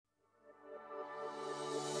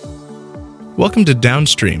Welcome to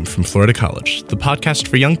Downstream from Florida College, the podcast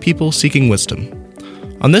for young people seeking wisdom.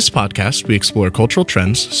 On this podcast, we explore cultural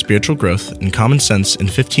trends, spiritual growth, and common sense in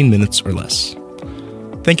 15 minutes or less.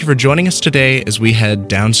 Thank you for joining us today as we head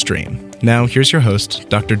downstream. Now, here's your host,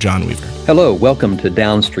 Dr. John Weaver. Hello, welcome to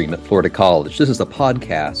Downstream at Florida College. This is a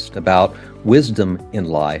podcast about wisdom in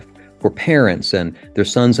life for parents and their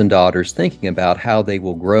sons and daughters thinking about how they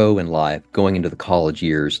will grow in life going into the college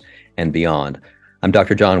years and beyond. I'm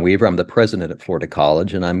Dr. John Weaver. I'm the president at Florida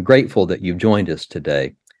College, and I'm grateful that you've joined us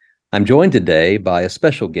today. I'm joined today by a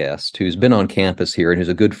special guest who's been on campus here and who's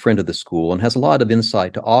a good friend of the school and has a lot of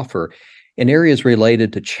insight to offer in areas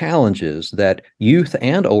related to challenges that youth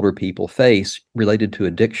and older people face related to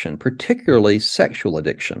addiction, particularly sexual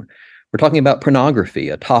addiction. We're talking about pornography,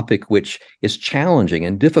 a topic which is challenging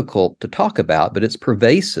and difficult to talk about, but it's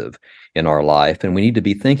pervasive in our life, and we need to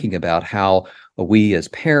be thinking about how we as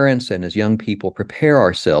parents and as young people prepare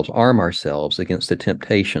ourselves, arm ourselves against the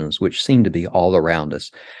temptations which seem to be all around us.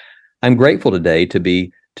 I'm grateful today to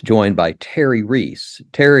be joined by Terry Reese.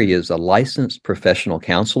 Terry is a licensed professional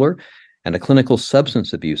counselor and a clinical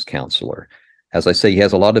substance abuse counselor. As I say, he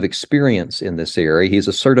has a lot of experience in this area. He's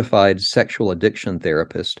a certified sexual addiction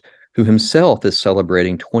therapist who himself is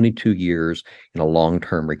celebrating 22 years in a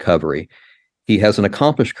long-term recovery. He has an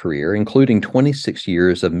accomplished career, including 26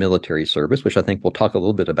 years of military service, which I think we'll talk a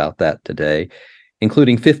little bit about that today,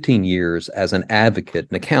 including 15 years as an advocate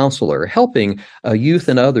and a counselor, helping youth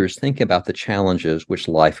and others think about the challenges which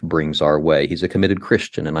life brings our way. He's a committed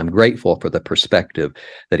Christian, and I'm grateful for the perspective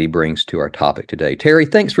that he brings to our topic today. Terry,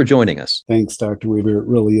 thanks for joining us. Thanks, Dr. Weaver. It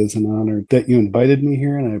really is an honor that you invited me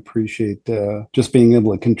here, and I appreciate just being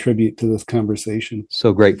able to contribute to this conversation.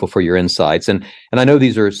 So grateful for your insights. And I know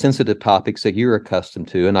these are sensitive topics that you're accustomed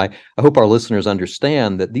to, and I hope our listeners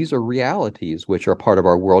understand that these are realities which are part of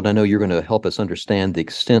our world. I know you're going to help us understand the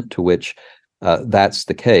extent to which that's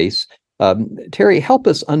the case. Terry, help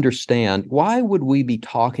us understand, why would we be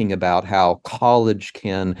talking about how college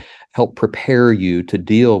can help prepare you to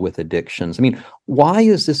deal with addictions? I mean, why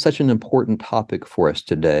is this such an important topic for us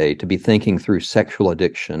today, to be thinking through sexual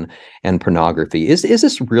addiction and pornography? Is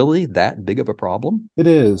this really that big of a problem? It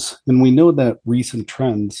is. And we know that recent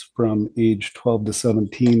trends from age 12 to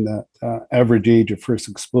 17, that average age of first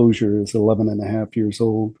exposure is 11 and a half years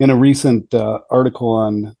old. In a recent article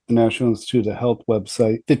on the National Institute of Health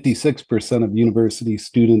website, 56% of university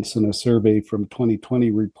students in a survey from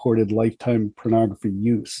 2020 reported lifetime pornography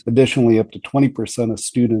use. Additionally, up to 20% of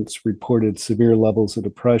students reported severe levels of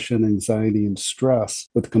depression, anxiety, and stress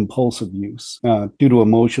with compulsive use due to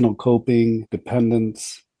emotional coping,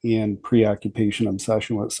 dependence, and preoccupation,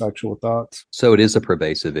 obsession with sexual thoughts. So it is a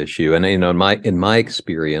pervasive issue. And in my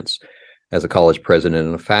experience as a college president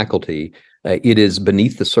and a faculty, it is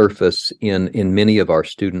beneath the surface in many of our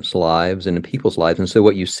students' lives and in people's lives. And so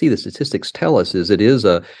what you see, the statistics tell us, is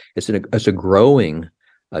it's a growing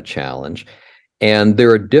challenge. And there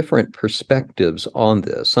are different perspectives on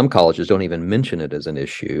this. Some colleges don't even mention it as an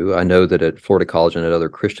issue. I know that at Florida College and at other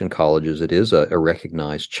Christian colleges, it is a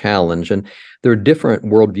recognized challenge. And there are different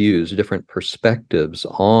worldviews, different perspectives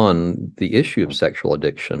on the issue of sexual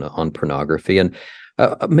addiction, on pornography. And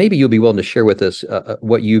maybe you'll be willing to share with us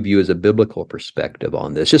what you view as a biblical perspective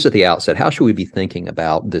on this. Just at the outset, how should we be thinking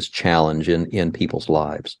about this challenge in people's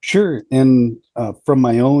lives? Sure. And from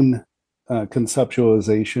my own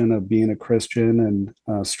conceptualization of being a Christian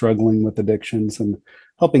and struggling with addictions and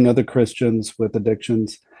helping other Christians with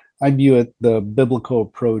addictions, I view it the biblical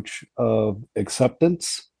approach of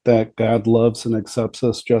acceptance, that God loves and accepts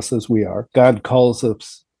us just as we are. God calls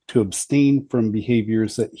us to abstain from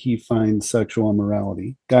behaviors that he finds sexual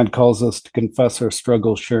immorality. God calls us to confess our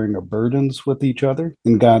struggles, sharing our burdens with each other.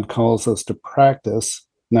 And God calls us to practice,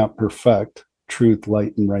 not perfect, truth,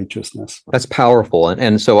 light, and righteousness. That's powerful.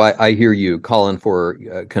 And so I hear you calling for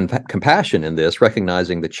compassion in this,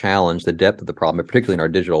 recognizing the challenge, the depth of the problem, particularly in our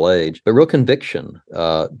digital age, but real conviction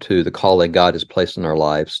to the calling God has placed in our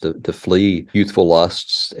lives to flee youthful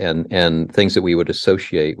lusts and things that we would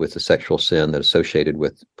associate with the sexual sin that associated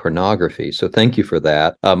with pornography. So thank you for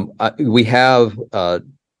that. We have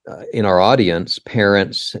in our audience,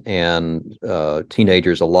 parents and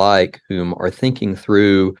teenagers alike, whom are thinking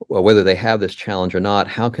through whether they have this challenge or not.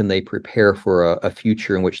 How can they prepare for a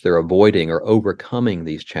future in which they're avoiding or overcoming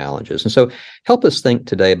these challenges? And so help us think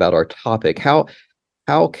today about our topic. How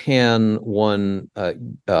can one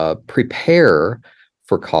prepare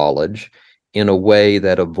for college in a way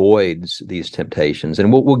that avoids these temptations?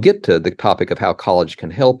 And we'll get to the topic of how college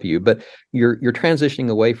can help you, but you're transitioning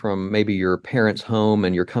away from maybe your parents' home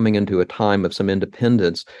and you're coming into a time of some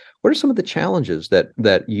independence. What are some of the challenges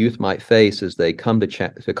that youth might face as they come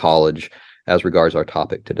to college as regards our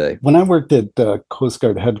topic today? When I worked at Coast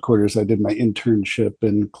Guard headquarters, I did my internship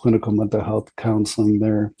in clinical mental health counseling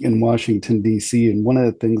there in Washington, D.C. And one of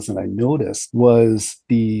the things that I noticed was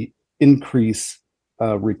the increase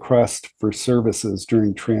request for services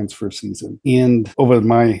during transfer season. And over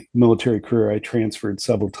my military career, I transferred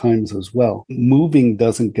several times as well. Moving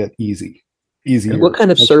doesn't get easier. And what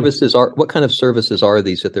kind of services are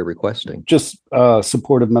these that they're requesting? Just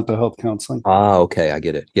supportive mental health counseling. Okay, I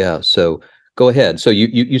get it. Yeah. So go ahead. So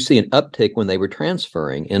you see an uptick when they were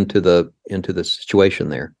transferring into the situation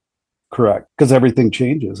there. Correct, because everything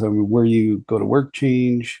changes. I mean, where you go to work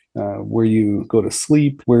change, where you go to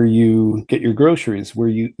sleep, where you get your groceries, where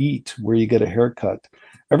you eat, where you get a haircut.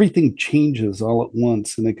 Everything changes all at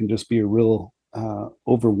once, and it can just be a real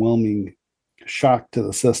overwhelming shock to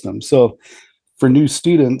the system. So for new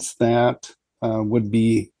students that would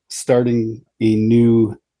be starting a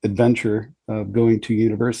new adventure of going to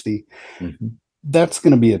university, that's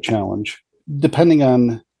going to be a challenge, depending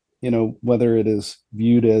on whether it is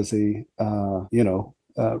viewed as a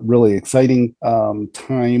really exciting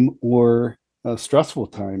time or a stressful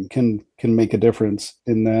time can make a difference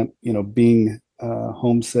in that. Being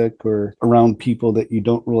homesick or around people that you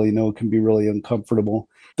don't really know can be really uncomfortable.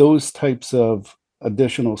 Those types of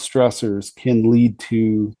additional stressors can lead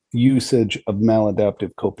to usage of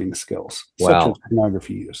maladaptive coping skills, such as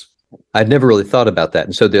pornography use. I'd never really thought about that.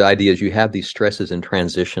 And so the idea is you have these stresses and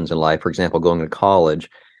transitions in life, for example, going to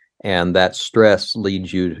college, and that stress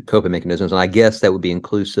leads you to coping mechanisms. And I guess that would be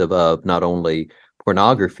inclusive of not only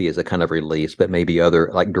pornography as a kind of release, but maybe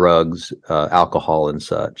other like drugs, alcohol and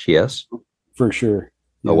such. Yes? For sure.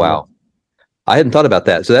 Yeah. Oh, wow. I hadn't thought about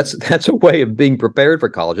that. So that's a way of being prepared for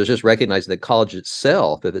college. It's just recognizing that college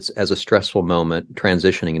itself, if it's as a stressful moment,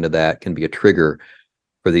 transitioning into that can be a trigger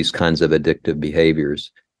for these kinds of addictive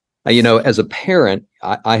behaviors. As a parent,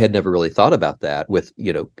 I had never really thought about that with,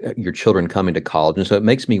 your children coming to college. And so it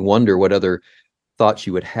makes me wonder what other thoughts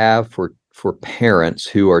you would have for parents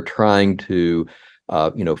who are trying to,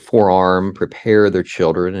 forearm, prepare their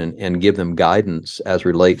children and give them guidance as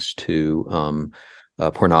relates to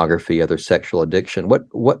pornography, other sexual addiction.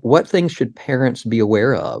 What things should parents be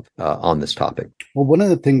aware of on this topic? Well, one of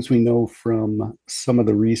the things we know from some of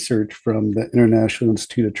the research from the International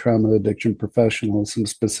Institute of Trauma Addiction Professionals, and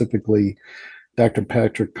specifically Dr.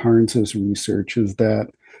 Patrick Carnes's research, is that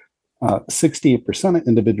 68% of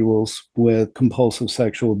individuals with compulsive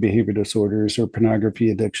sexual behavior disorders or pornography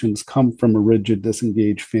addictions come from a rigid,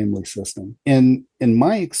 disengaged family system. And in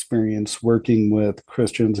my experience working with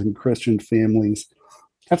Christians and Christian families,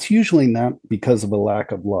 that's usually not because of a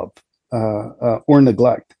lack of love or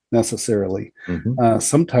neglect necessarily.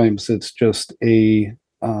 Sometimes it's just a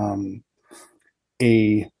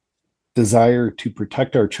desire to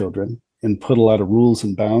protect our children and put a lot of rules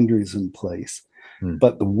and boundaries in place.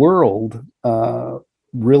 But the world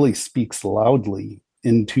really speaks loudly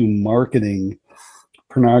into marketing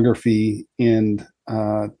pornography, and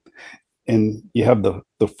you have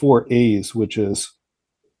the 4 A's, which is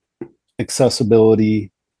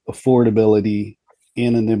accessibility, affordability,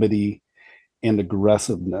 anonymity, and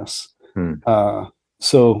aggressiveness.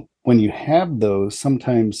 So when you have those,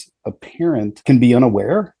 sometimes a parent can be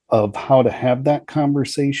unaware of how to have that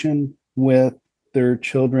conversation with their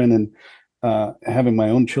children. And having my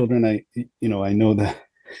own children, I know that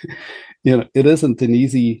it isn't an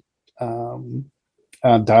easy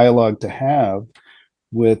dialogue to have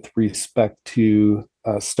with respect to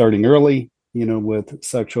starting early, with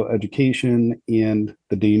sexual education and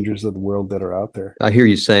the dangers of the world that are out there. I hear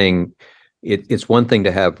you saying it's one thing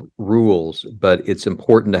to have rules, but it's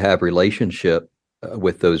important to have relationship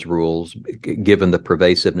with those rules, given the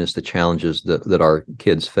pervasiveness, the challenges that our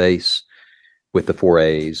kids face with the 4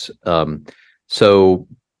 A's. So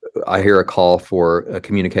I hear a call for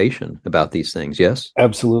communication about these things. Yes?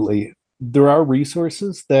 Absolutely. There are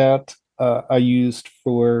resources that I used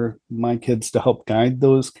for my kids to help guide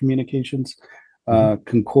those communications.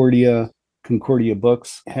 Concordia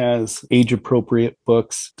Books has age-appropriate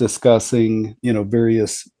books discussing,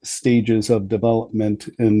 various stages of development,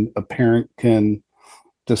 and a parent can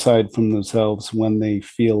decide from themselves when they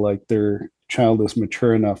feel like their child is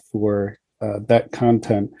mature enough for that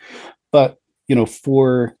content. But,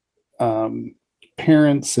 for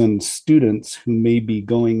parents and students who may be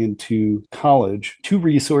going into college, 2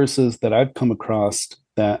 resources that I've come across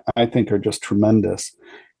that I think are just tremendous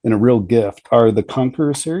and a real gift are the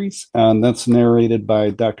Conqueror series, and that's narrated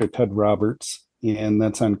by Dr. Ted Roberts, and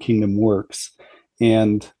that's on Kingdom Works.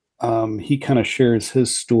 And he kind of shares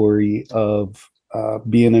his story of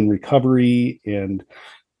being in recovery and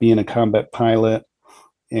being a combat pilot,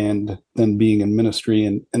 and then being in ministry.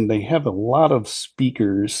 And they have a lot of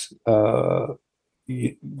speakers throughout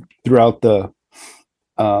the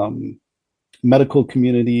medical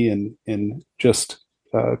community and just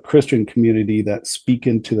Christian community that speak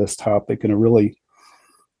into this topic in a really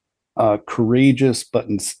courageous but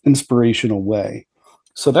inspirational way.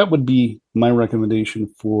 So that would be my recommendation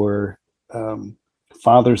for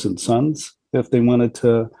fathers and sons if they wanted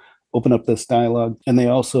to open up this dialogue. And they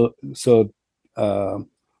also,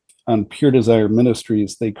 on Pure Desire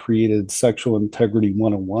Ministries, they created Sexual Integrity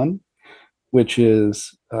 101, which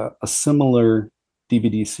is a similar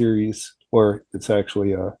DVD series, or it's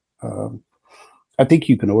actually I think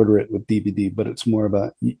you can order it with DVD, but it's more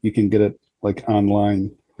about, you can get it like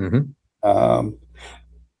online. Mm-hmm.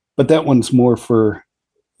 But that one's more for,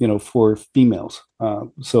 for females.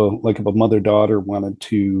 So like if a mother-daughter wanted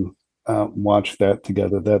to watch that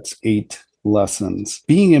together, that's 8 lessons.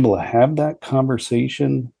 Being able to have that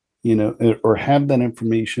conversation, or have that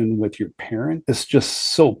information with your parent is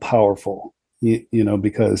just so powerful.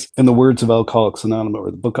 Because in the words of Alcoholics Anonymous,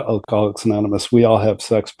 or the book of Alcoholics Anonymous, we all have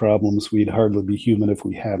sex problems. We'd hardly be human if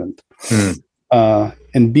we hadn't.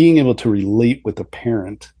 And being able to relate with a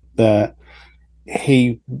parent that,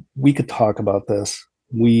 hey, we could talk about this.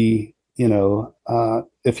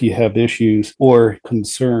 If you have issues or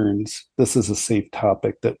concerns, this is a safe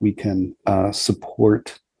topic that we can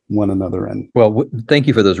support one another in. Well, thank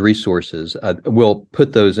you for those resources. We'll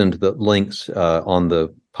put those into the links on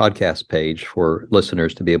the podcast page for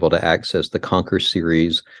listeners to be able to access the Conquer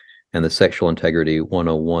series and the Sexual Integrity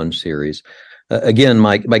 101 series. Again,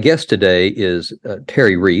 my guest today is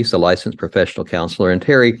Terry Reese, a licensed professional counselor. And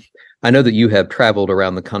Terry, I know that you have traveled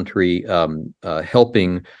around the country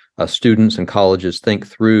helping students and colleges think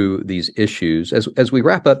through these issues. As we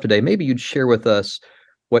wrap up today, maybe you'd share with us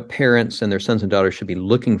what parents and their sons and daughters should be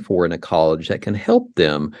looking for in a college that can help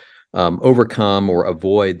them overcome or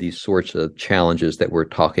avoid these sorts of challenges that we're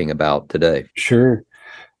talking about today. Sure.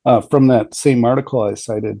 From that same article I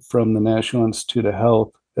cited from the National Institute of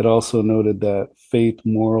Health, it also noted that faith,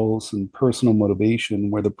 morals, and personal motivation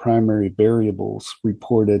were the primary variables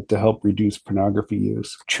reported to help reduce pornography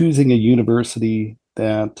use. Choosing a university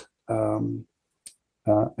that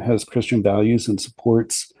has Christian values and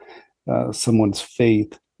supports someone's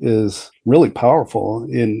faith is really powerful,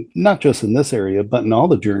 in not just in this area, but in all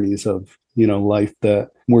the journeys of life that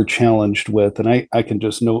we're challenged with. And I can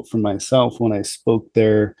just note for myself, when I spoke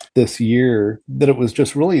there this year, that it was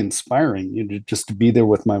just really inspiring, just to be there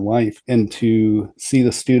with my wife and to see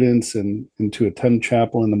the students and to attend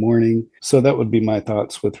chapel in the morning. So that would be my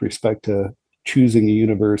thoughts with respect to choosing a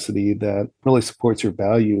university that really supports your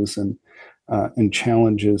values and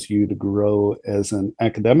challenges you to grow as an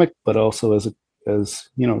academic, but also as a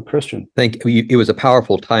Christian. Thank you. It was a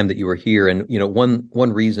powerful time that you were here, and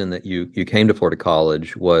one reason that you came to Florida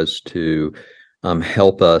College was to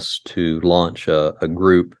help us to launch a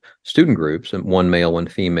group, student groups, and one male, one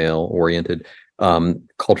female oriented,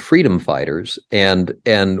 called Freedom Fighters. And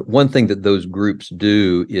one thing that those groups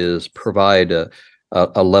do is provide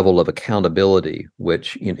a level of accountability,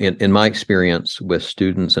 which in my experience with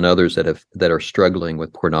students and others that are struggling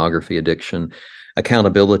with pornography addiction,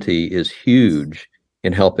 accountability is huge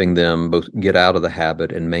in helping them both get out of the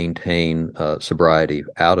habit and maintain sobriety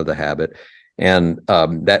out of the habit. And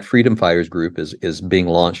that Freedom Fighters group is being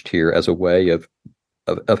launched here as a way of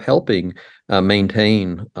helping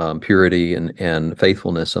maintain purity and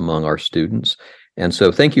faithfulness among our students. And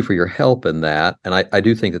so thank you for your help in that. And I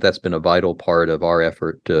do think that that's been a vital part of our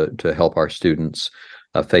effort to help our students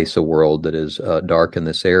face a world that is dark in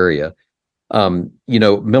this area.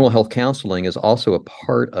 Mental health counseling is also a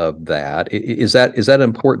part of that. Is that an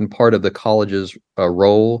important part of the college's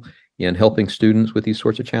role in helping students with these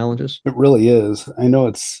sorts of challenges? It really is. I know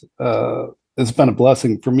it's been a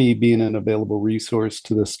blessing for me being an available resource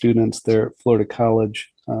to the students there at Florida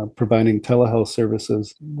College, providing telehealth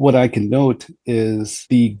services. What I can note is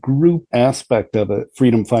the group aspect of it,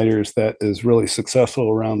 Freedom Fighters, that is really successful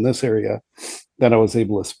around this area, that I was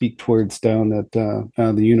able to speak towards down at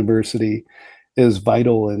the university, is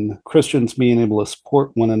vital in Christians being able to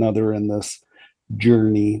support one another in this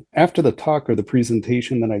journey. After the talk or the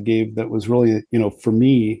presentation that I gave, that was really, for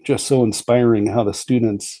me, just so inspiring how the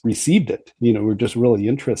students received it. Were just really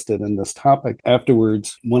interested in this topic.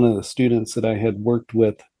 Afterwards, one of the students that I had worked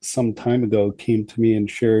with some time ago came to me and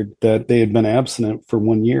shared that they had been abstinent for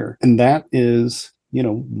 1 year. And that is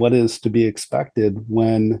what is to be expected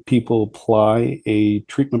when people apply a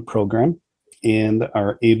treatment program and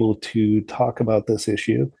are able to talk about this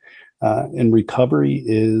issue. And recovery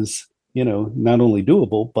is not only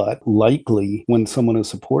doable, but likely when someone is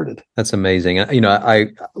supported. That's amazing.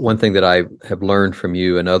 One thing that I have learned from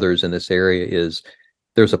you and others in this area is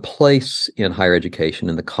there's a place in higher education,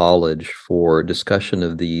 in the college, for discussion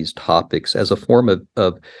of these topics as a form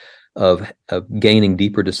of gaining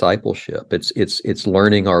deeper discipleship. It's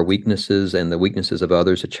learning our weaknesses and the weaknesses of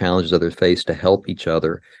others, the challenges others face, to help each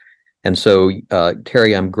other. And so,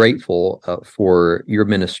 Terry, I'm grateful for your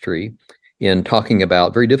ministry in talking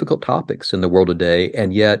about very difficult topics in the world today,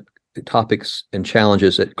 and yet topics and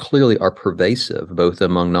challenges that clearly are pervasive, both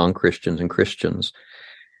among non-Christians and Christians.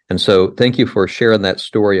 And so thank you for sharing that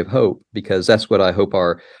story of hope, because that's what I hope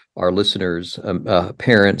our listeners,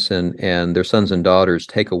 parents and their sons and daughters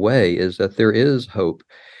take away, is that there is hope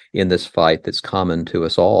in this fight that's common to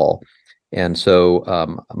us all. And so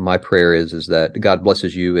my prayer is that God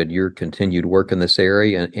blesses you and your continued work in this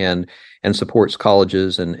area, and supports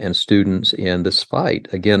colleges and students in this fight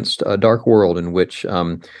against a dark world in which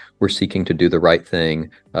we're seeking to do the right thing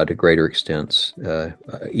to greater extents,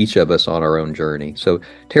 each of us on our own journey. So,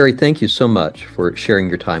 Terry, thank you so much for sharing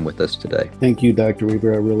your time with us today. Thank you, Dr.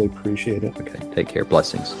 Weaver. I really appreciate it. Okay, take care.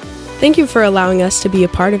 Blessings. Thank you for allowing us to be a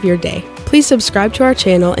part of your day. Please subscribe to our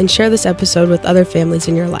channel and share this episode with other families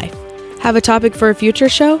in your life. Have a topic for a future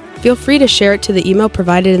show? Feel free to share it to the email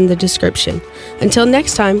provided in the description. Until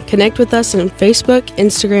next time, connect with us on Facebook,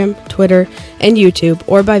 Instagram, Twitter, and YouTube,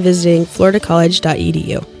 or by visiting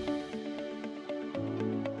floridacollege.edu.